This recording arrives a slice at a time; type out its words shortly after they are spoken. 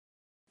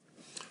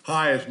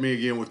Hi, it's me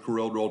again with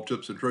CorelDraw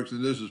Tips and Tricks,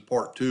 and this is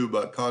part 2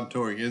 about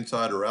contouring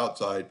inside or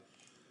outside.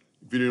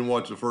 If you didn't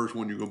watch the first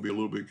one, you're going to be a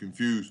little bit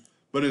confused.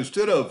 But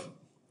instead of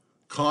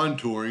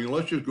contouring,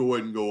 let's just go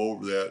ahead and go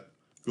over that.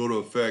 Go to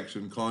Effects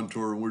and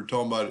Contour. And we're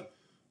talking about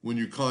when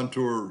you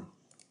contour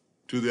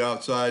to the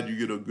outside, you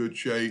get a good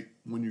shape.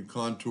 When you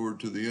contour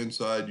to the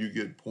inside, you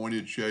get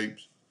pointed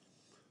shapes.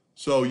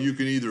 So you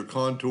can either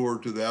contour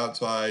to the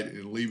outside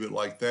and leave it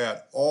like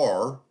that,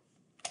 or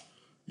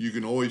you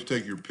can always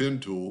take your pen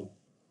tool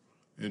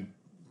and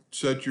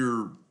set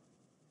your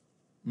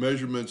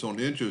measurements on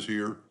inches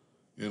here,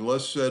 and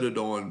let's set it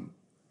on,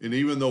 and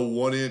even though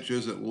 1 inch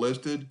isn't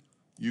listed,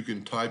 you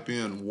can type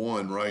in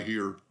 1 right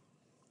here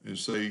and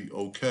say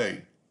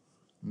okay.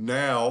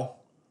 Now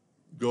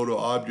go to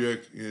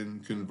Object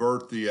and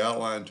convert the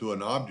outline to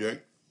an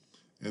object,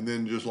 and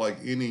then just like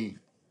any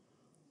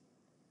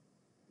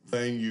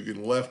thing, you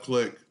can left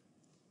click,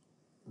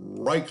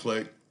 right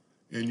click,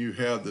 and you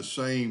have the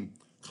same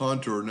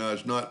contour. Now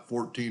it's not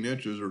 14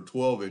 inches or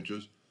 12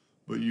 inches,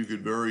 but you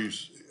could very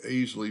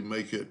easily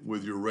make it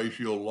with your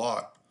ratio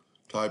lock.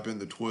 Type in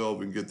the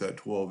 12 and get that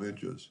 12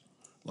 inches,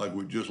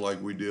 just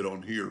like we did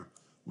on here.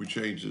 We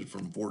changed it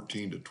from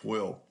 14 to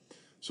 12.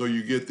 So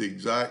you get the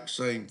exact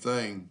same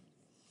thing.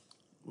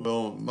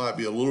 Well, it might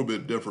be a little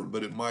bit different,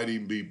 but it might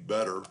even be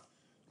better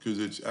because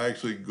it's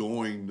actually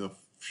going the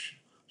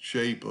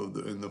shape of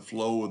and the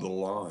flow of the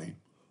line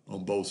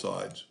on both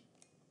sides.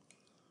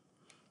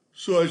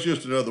 So that's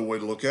just another way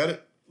to look at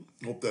it.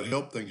 Hope that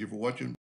helped. Thank you for watching.